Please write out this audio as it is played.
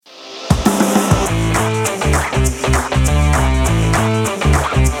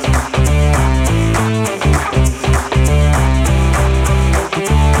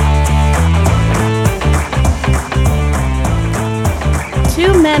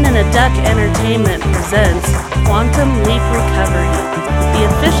Run and a Duck Entertainment presents Quantum Leap Recovery, the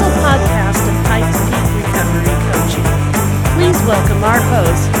official podcast of Pikes Peak Recovery Coaching. Please welcome our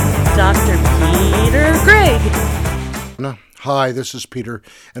host, Dr. Peter Gregg. Hi, this is Peter,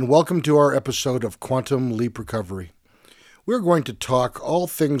 and welcome to our episode of Quantum Leap Recovery. We're going to talk all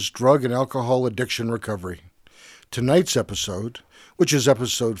things drug and alcohol addiction recovery. Tonight's episode, which is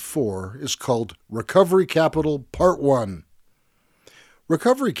episode 4, is called Recovery Capital Part 1.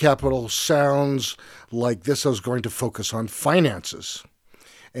 Recovery Capital sounds like this is going to focus on finances,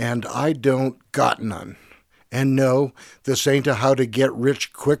 and I don't got none. And no, this ain't a how to get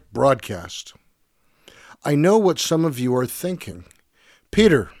rich quick broadcast. I know what some of you are thinking.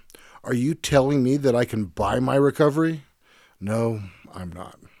 Peter, are you telling me that I can buy my recovery? No, I'm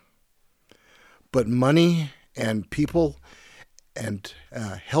not. But money and people and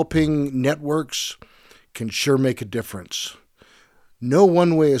helping networks can sure make a difference. No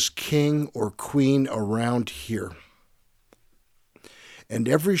one way is king or queen around here. And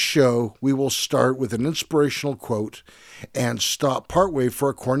every show we will start with an inspirational quote and stop partway for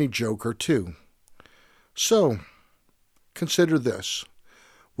a corny joke or two. So, consider this.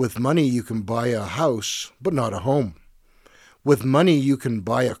 With money you can buy a house, but not a home. With money you can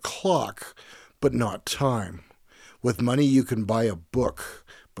buy a clock, but not time. With money you can buy a book,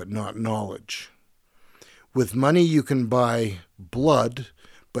 but not knowledge. With money you can buy blood,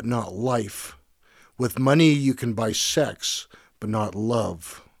 but not life. With money you can buy sex, but not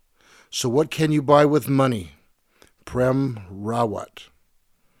love. So what can you buy with money? Prem Rawat.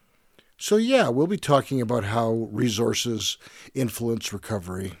 So yeah, we'll be talking about how resources influence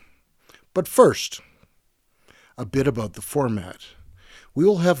recovery. But first, a bit about the format. We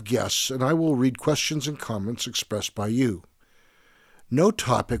will have guests and I will read questions and comments expressed by you. No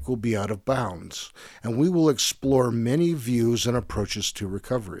topic will be out of bounds, and we will explore many views and approaches to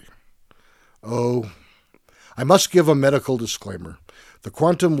recovery. Oh, I must give a medical disclaimer. The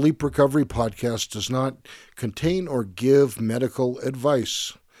Quantum Leap Recovery podcast does not contain or give medical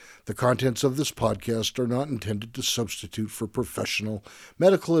advice. The contents of this podcast are not intended to substitute for professional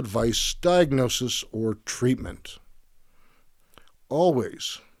medical advice, diagnosis, or treatment.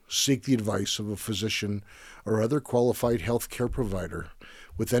 Always seek the advice of a physician or other qualified healthcare provider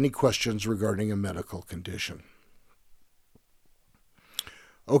with any questions regarding a medical condition.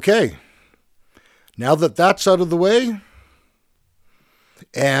 Okay, now that that's out of the way,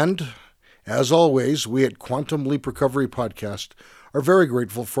 and as always, we at Quantum Leap Recovery Podcast are very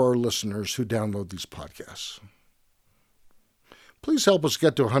grateful for our listeners who download these podcasts. Please help us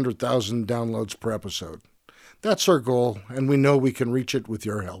get to 100,000 downloads per episode. That's our goal, and we know we can reach it with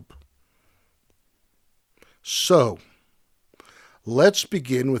your help. So, let's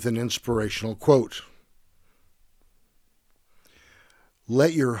begin with an inspirational quote.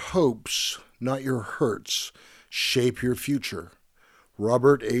 Let your hopes, not your hurts, shape your future.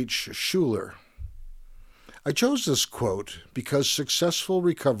 Robert H. Schuller. I chose this quote because successful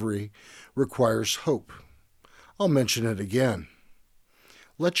recovery requires hope. I'll mention it again.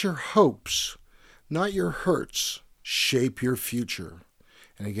 Let your hopes, not your hurts, shape your future.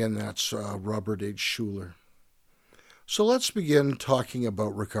 And again, that's Robert H. Schuller. So let's begin talking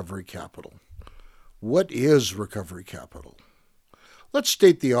about recovery capital. What is recovery capital? Let's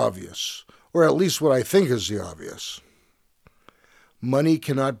state the obvious, or at least what I think is the obvious. Money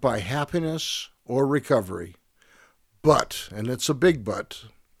cannot buy happiness or recovery, but, and it's a big but,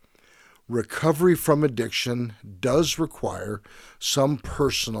 recovery from addiction does require some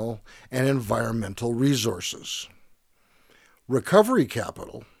personal and environmental resources. Recovery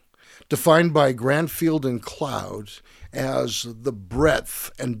capital, defined by Granfield and Cloud as the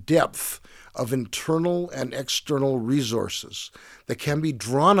breadth and depth of internal and external resources that can be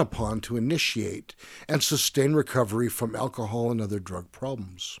drawn upon to initiate and sustain recovery from alcohol and other drug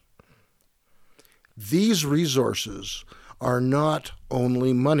problems. These resources are not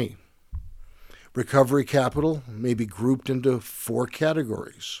only money. Recovery capital may be grouped into 4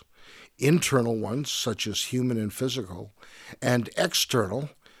 categories. Internal ones, such as human and physical, and external,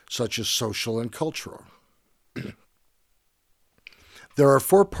 such as social and cultural. There are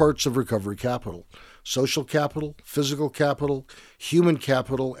 4 parts of recovery capital: social capital, physical capital, human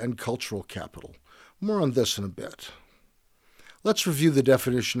capital, and cultural capital. More on this in a bit. Let's review the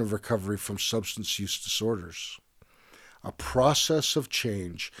definition of recovery from substance use disorders. A process of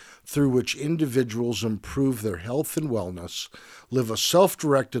change through which individuals improve their health and wellness, live a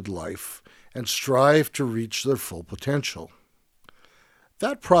self-directed life, and strive to reach their full potential.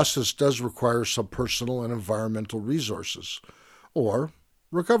 That process does require some personal and environmental resources, or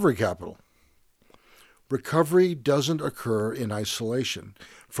recovery capital. Recovery doesn't occur in isolation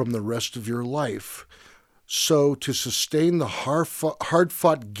from the rest of your life. So to sustain the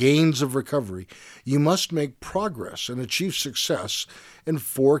hard-fought gains of recovery, you must make progress and achieve success in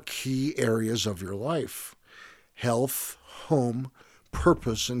 4 key areas of your life: health, home,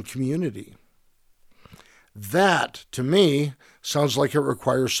 purpose, and community. That, to me, sounds like it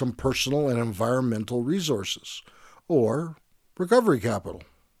requires some personal and environmental resources, or recovery capital.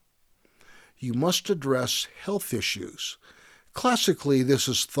 You must address health issues. Classically, this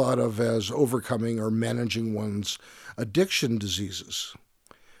is thought of as overcoming or managing one's addiction diseases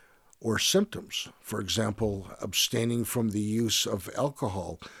or symptoms. For example, abstaining from the use of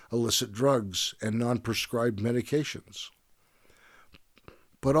alcohol, illicit drugs, and non-prescribed medications.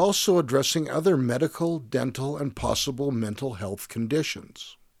 But also addressing other medical, dental, and possible mental health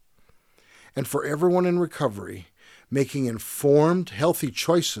conditions. And for everyone in recovery, making informed, healthy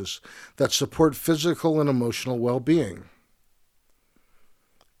choices that support physical and emotional well-being.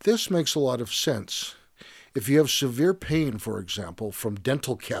 This makes a lot of sense. If you have severe pain, for example, from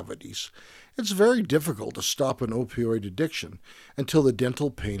dental cavities, it's very difficult to stop an opioid addiction until the dental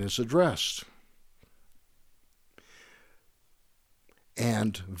pain is addressed.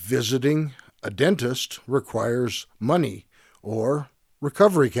 And visiting a dentist requires money or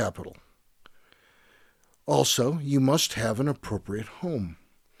recovery capital. Also, you must have an appropriate home.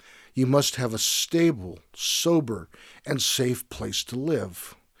 You must have a stable, sober, and safe place to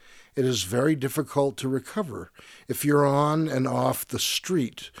live. It is very difficult to recover if you're on and off the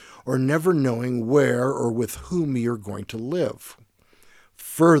street or never knowing where or with whom you're going to live.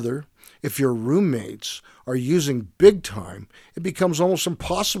 Further, if your roommates are using big time, it becomes almost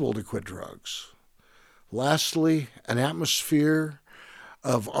impossible to quit drugs. Lastly, an atmosphere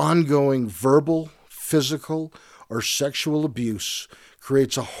of ongoing verbal, physical, or sexual abuse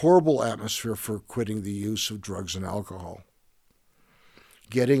creates a horrible atmosphere for quitting the use of drugs and alcohol.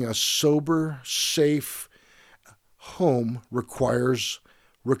 Getting a sober, safe home requires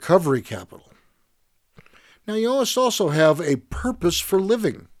recovery capital. Now, you must also have a purpose for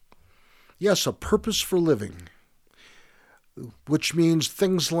living. Yes, a purpose for living, which means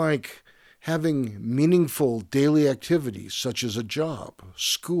things like having meaningful daily activities such as a job,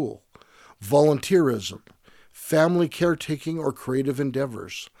 school, volunteerism, family caretaking, or creative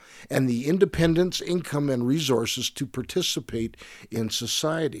endeavors, and the independence, income, and resources to participate in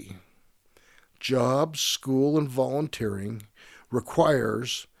society. Job, school, and volunteering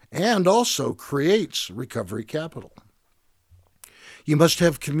requires and also creates recovery capital. You must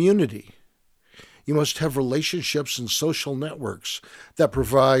have community. You must have relationships and social networks that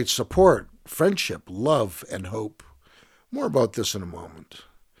provide support, friendship, love, and hope. More about this in a moment.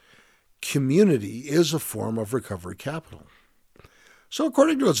 Community is a form of recovery capital. So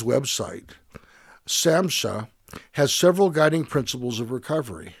according to its website, SAMHSA has several guiding principles of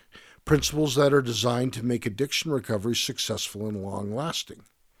recovery, principles that are designed to make addiction recovery successful and long-lasting.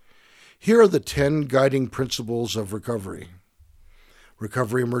 Here are the 10 guiding principles of recovery.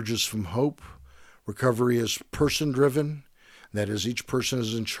 Recovery emerges from hope. Recovery is person-driven. That is, each person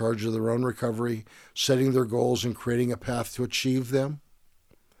is in charge of their own recovery, setting their goals and creating a path to achieve them.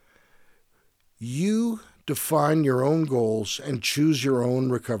 You define your own goals and choose your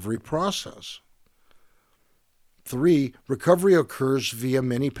own recovery process. 3, recovery occurs via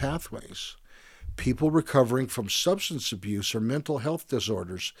many pathways. People recovering from substance abuse or mental health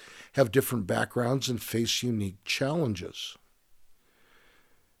disorders have different backgrounds and face unique challenges.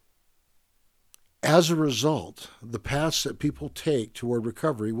 As a result, the paths that people take toward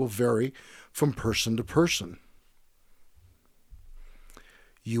recovery will vary from person to person.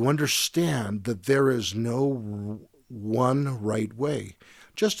 You understand that there is no one right way.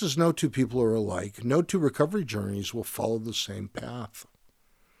 Just as no two people are alike, no two recovery journeys will follow the same path.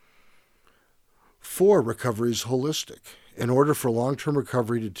 4, recovery is holistic. In order for long-term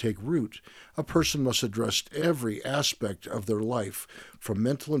recovery to take root, a person must address every aspect of their life, from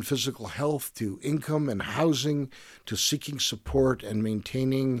mental and physical health to income and housing to seeking support and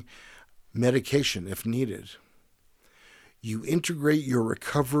maintaining medication if needed. You integrate your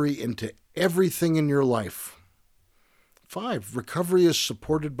recovery into everything in your life. 5, recovery is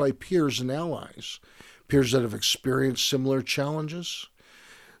supported by peers and allies, peers that have experienced similar challenges.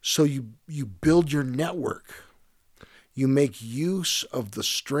 So you build your network. You make use of the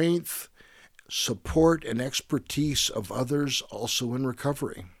strength, support, and expertise of others also in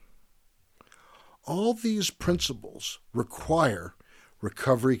recovery. All these principles require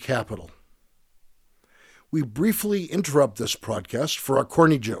recovery capital. We briefly interrupt this podcast for a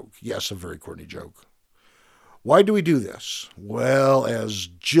corny joke. Yes, a very corny joke. Why do we do this? Well, as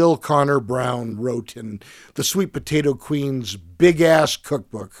Jill Connor Brown wrote in the Sweet Potato Queen's Big Ass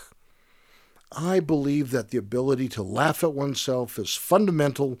Cookbook, I believe that the ability to laugh at oneself is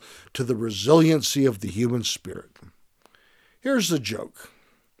fundamental to the resiliency of the human spirit. Here's the joke.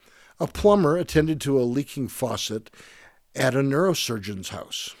 A plumber attended to a leaking faucet at a neurosurgeon's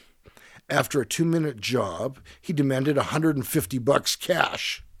house. After a 2-minute job, he demanded $150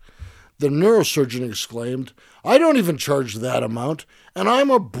 cash. The neurosurgeon exclaimed, "I don't even charge that amount, and I'm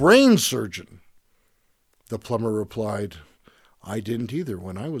a brain surgeon." The plumber replied, "I didn't either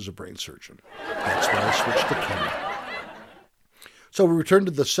when I was a brain surgeon. That's why I switched to plumbing." So we return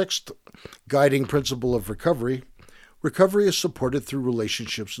to the sixth guiding principle of recovery. Recovery is supported through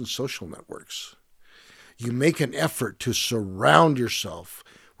relationships and social networks. You make an effort to surround yourself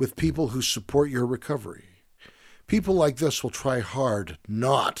with people who support your recovery. People like this will try hard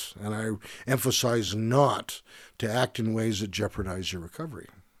not, and I emphasize not, to act in ways that jeopardize your recovery.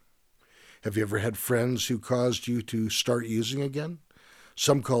 Have you ever had friends who caused you to start using again?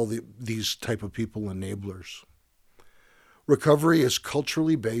 Some call these type of people enablers. Recovery is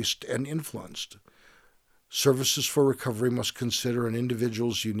culturally based and influenced. Services for recovery must consider an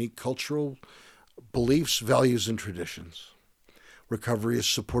individual's unique cultural beliefs, values, and traditions. Recovery is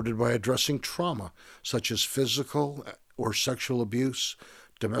supported by addressing trauma, such as physical or sexual abuse,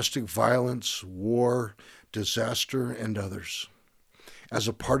 domestic violence, war, disaster, and others. As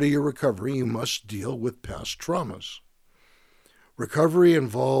a part of your recovery, you must deal with past traumas. Recovery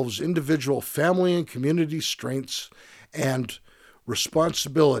involves individual, family, and community strengths and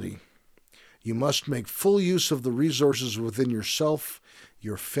responsibility. You must make full use of the resources within yourself,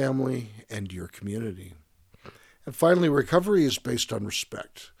 your family, and your community. And finally, recovery is based on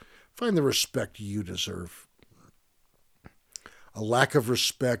respect. Find the respect you deserve. A lack of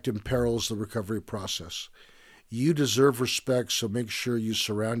respect imperils the recovery process. You deserve respect, so make sure you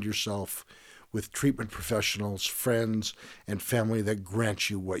surround yourself with treatment professionals, friends, and family that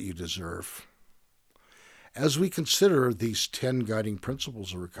grant you what you deserve. As we consider these 10 guiding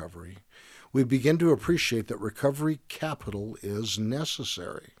principles of recovery, we begin to appreciate that recovery capital is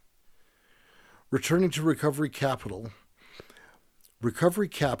necessary. Returning to recovery capital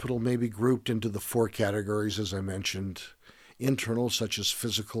may be grouped into the 4 categories, as I mentioned: internal, such as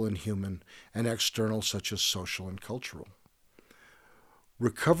physical and human, and external, such as social and cultural.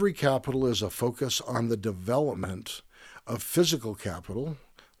 Recovery capital is a focus on the development of physical capital,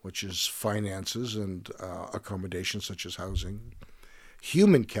 which is finances and accommodations such as housing;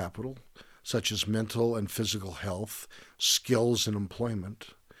 human capital, such as mental and physical health, skills, and employment;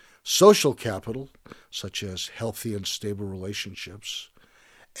 social capital, such as healthy and stable relationships;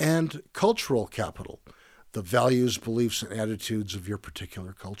 and cultural capital, the values, beliefs, and attitudes of your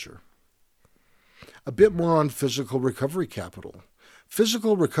particular culture. A bit more on physical recovery capital.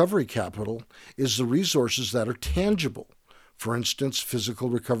 Physical recovery capital is the resources that are tangible. For instance, physical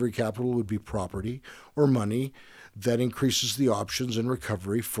recovery capital would be property or money that increases the options in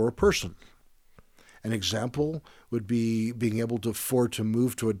recovery for a person. An example would be being able to afford to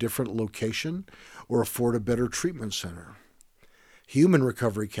move to a different location or afford a better treatment center. Human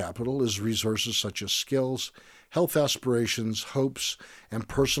recovery capital is resources such as skills, health aspirations, hopes, and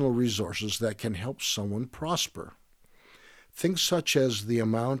personal resources that can help someone prosper. Things such as the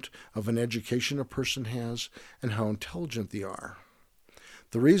amount of an education a person has and how intelligent they are.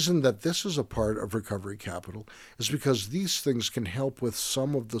 The reason that this is a part of recovery capital is because these things can help with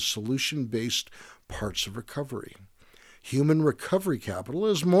some of the solution-based parts of recovery. Human recovery capital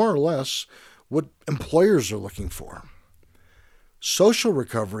is more or less what employers are looking for. Social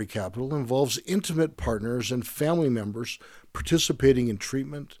recovery capital involves intimate partners and family members participating in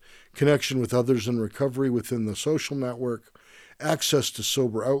treatment, connection with others in recovery within the social network, access to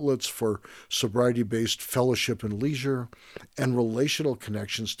sober outlets for sobriety-based fellowship and leisure, and relational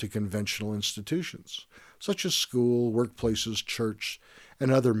connections to conventional institutions, such as school, workplaces, church,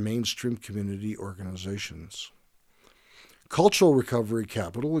 and other mainstream community organizations. Cultural recovery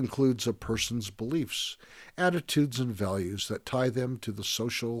capital includes a person's beliefs, attitudes, and values that tie them to the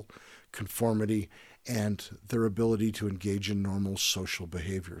social conformity and their ability to engage in normal social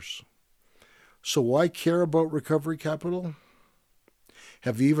behaviors. So why care about recovery capital?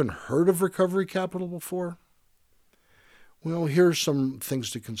 Have you even heard of recovery capital before? Well, here are some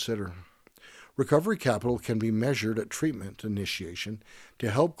things to consider. Recovery capital can be measured at treatment initiation to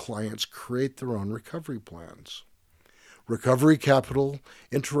help clients create their own recovery plans. Recovery capital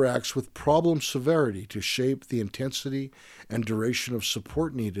interacts with problem severity to shape the intensity and duration of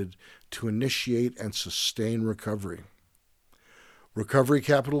support needed to initiate and sustain recovery. Recovery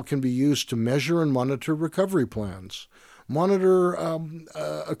capital can be used to measure and monitor recovery plans, monitor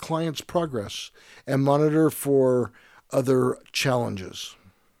a client's progress, and monitor for other challenges.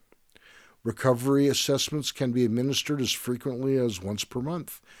 Recovery assessments can be administered as frequently as once per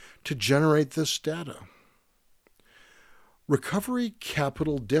month to generate this data. Recovery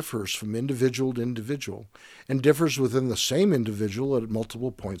capital differs from individual to individual and differs within the same individual at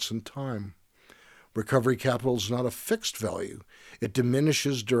multiple points in time. Recovery capital is not a fixed value. It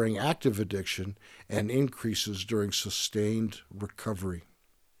diminishes during active addiction and increases during sustained recovery.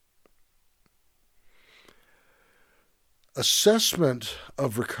 Assessment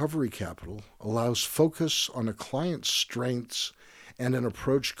of recovery capital allows focus on a client's strengths and an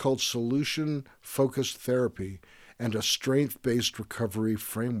approach called solution-focused therapy and a strength-based recovery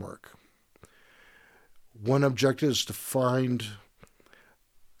framework. One objective is to find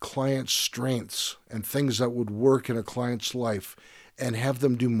client's strengths and things that would work in a client's life and have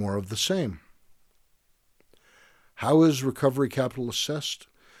them do more of the same. How is recovery capital assessed?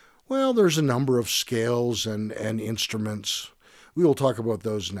 Well, there's a number of scales and instruments. We will talk about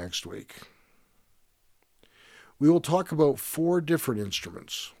those next week. We will talk about 4 different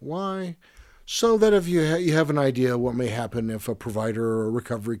instruments. Why? So that if you have an idea what may happen if a provider or a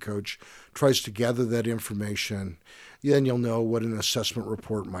recovery coach tries to gather that information, then you'll know what an assessment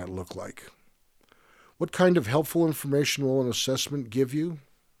report might look like. What kind of helpful information will an assessment give you?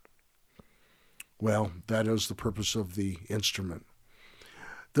 Well, that is the purpose of the instrument.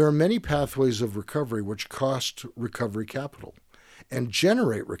 There are many pathways of recovery which cost recovery capital and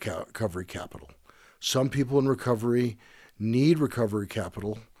generate recovery capital. Some people in recovery need recovery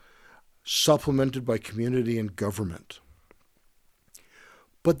capital supplemented by community and government.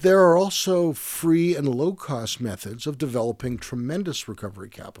 But there are also free and low-cost methods of developing tremendous recovery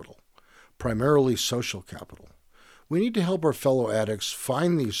capital, primarily social capital. We need to help our fellow addicts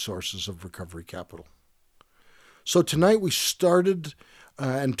find these sources of recovery capital. So tonight we started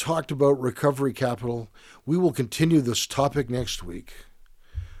and talked about recovery capital. We will continue this topic next week.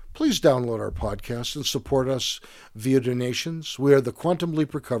 Please download our podcast and support us via donations. We are the Quantum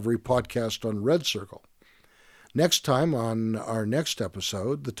Leap Recovery podcast on Red Circle. Next time, on our next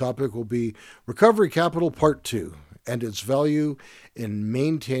episode, the topic will be Recovery Capital Part 2 and its value in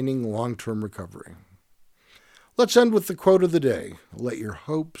maintaining long-term recovery. Let's end with the quote of the day. Let your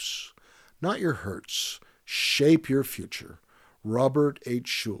hopes, not your hurts, shape your future. Robert H.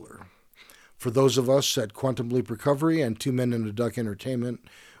 Schuller. For those of us at Quantum Leap Recovery and Two Men and a Duck Entertainment,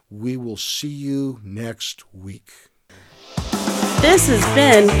 we will see you next week. This has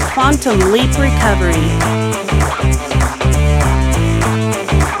been Quantum Leap Recovery.